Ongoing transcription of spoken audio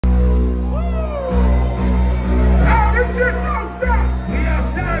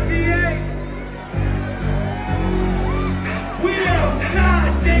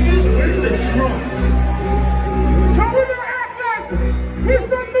drunk. So we don't act like we're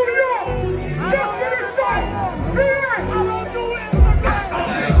from New York. That's what it's like. Yeah. I don't do it.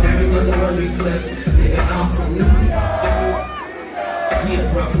 Like everyone's 100 clips. Nigga, I'm from New York.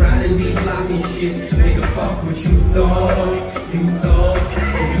 Yeah, rough riding, deep blocking shit. Nigga, fuck what you thought. You thought.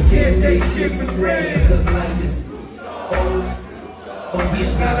 You can't take shit for granted, cause life is oh,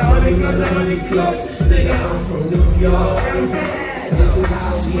 yeah, got 100 guns, 100 clubs. Nigga, I'm from New York. This is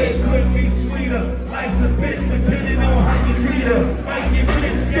how shit could be sweeter. Life's a bitch depending on how you treat her. Might get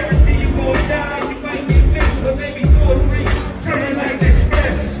rich, guarantee you gon' die. You might get missed, but maybe 2 or 3. Feeling like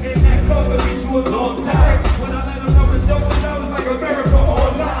express. In that car will get you a long time. When I let them rub the dope, that was like America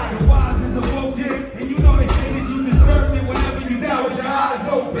online. The wise is awoken, and you know they say that you deserve it whenever you die with your eyes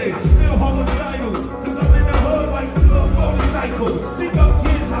open. I still homicidal, cause I'm in the hood like a little motorcycle. Stick up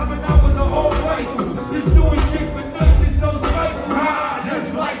kids hopping out with the old rifle. Just doing shit for nothing, it's so spiteful. Just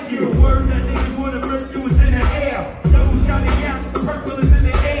like you. The word that niggas wanna murder you is in the air. Double shot of gas, purple is in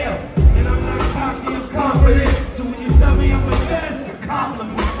the air. And I'm not cocky, I'm confident. So when you tell me I'm the best, a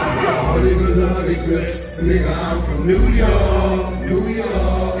compliment. 100 guns, 100 clips. Nigga, I'm from New York, New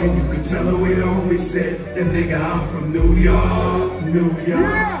York. And you can tell the way the homie said that nigga, I'm from New York, New York.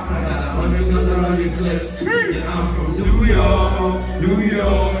 I got 100 guns, 100 clips. Yeah, I'm from New York, New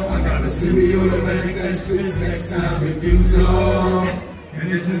York. I got a semi-automatic that spits next time if you talk. And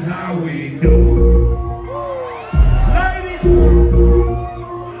this is how we do. Ladies,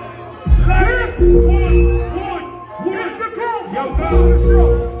 Where's the call? yo, go to the show.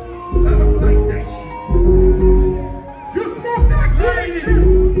 Let them like that shit. You smoke that great shit.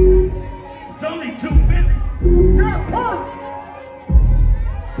 It's only 2 minutes. That's perfect.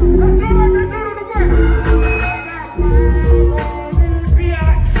 That's all I can do to the way.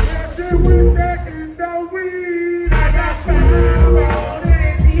 Blige. Dancing with that in the weed. I got 5 on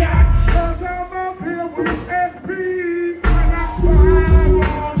it. Blige. Cause I'm up here with SP. I got 5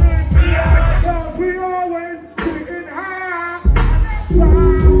 on it. Blige. Cause we always getting high. I got 5 on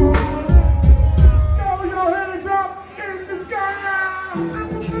it. Throw your hands up in the sky.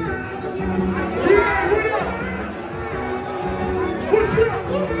 Yeah, we up. What's up?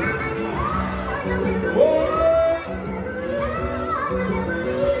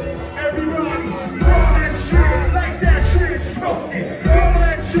 Everybody, roll that shit like that shit smoking. Roll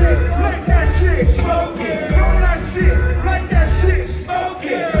that shit like that shit smoking. Roll that shit like that shit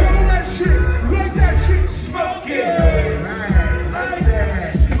smoking. Roll that shit like that shit smoking. Like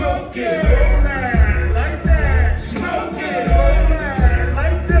that, smoking. Like that, smoking.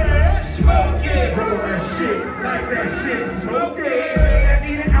 Like that, smoking. Roll that shit like that shit smoking. I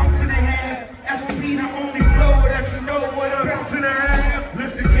need an ounce and a half. SOP the only flow that you know what a ounce and a half.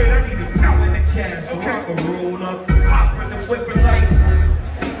 Listen, kid, I need a pound in the cash so I can roll up, hop in the whip and light.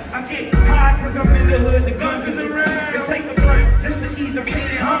 I get high cause I'm in the hood, the guns is around. And take a blunt just to ease the pain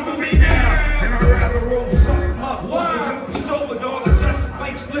and humble me now. And I'd rather roll something up. Cause I'm sober, dog, I just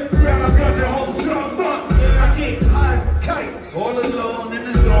might flip around my guns and hold something up. I get high as a kite, all alone in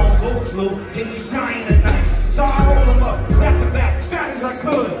the zone, go slow, till you dying tonight. So I roll them up, back to back, fat as I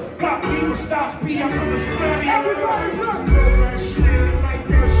could. Got people stops, be up on the square. Everybody roll that shit like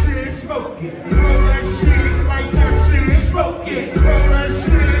that shit smoking. Roll that shit like that shit smoking. Roll that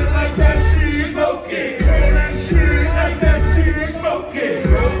shit like that shit smoking. Roll that shit like that shit smoking.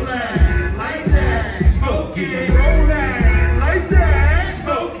 Roll that like that smoking. Roll that like that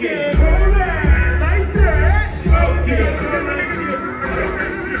smoking. Roll that like that smoking. Roll that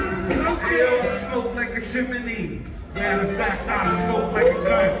shit smoking. Smoke like a chimney. Matter of fact, I smoke like a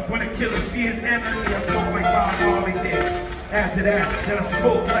gun. When a killer sees his enemy, I smoke like Bob Marley did. After that, then I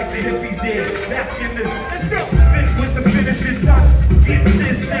smoke like the hippies did. Back in this, let's go. Finish with the finishing touch. Get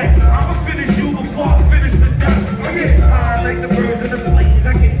this, that. I'ma finish you before I finish the dust. I get high like the birds and the flames.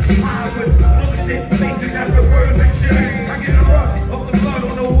 I get high with bullshit faces after words and shit. I get a rush of the blood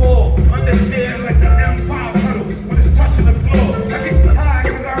on the wall. Understand like the empire puddle when it's touching the floor. I get high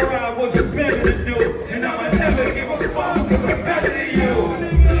cause I ride what's better to do. And I'ma never give a fuck cause I'm better than you.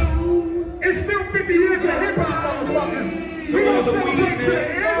 It's still 50 years of hip hop, motherfuckers. We gonna celebrate to the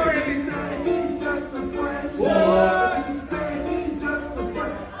end, baby.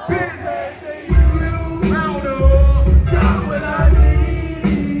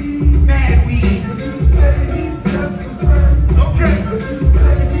 Mad weed. Okay.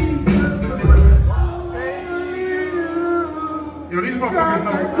 Yo, these motherfuckers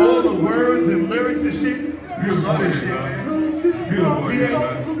know all the words and lyrics and shit. It's beautiful. I love this shit, man. It's beautiful,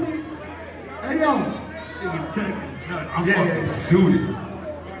 Hey, yo. I'm fucking suited.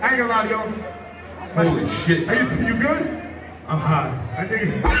 I ain't gonna lie to y'all. Holy shit. Are you good? I'm high. I think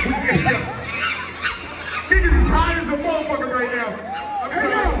it's niggas is high as a motherfucker right now. I'm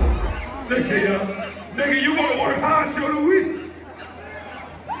sorry. Listen, y'all. Nigga, you wanna work hard, show the week.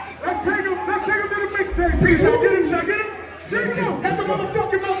 Let's take him to the mixtape. Shall I get him? Shall I get him? Sheek Louch. Get the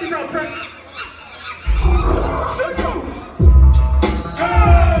motherfucking monkeys out, Trent. Sheek Louch.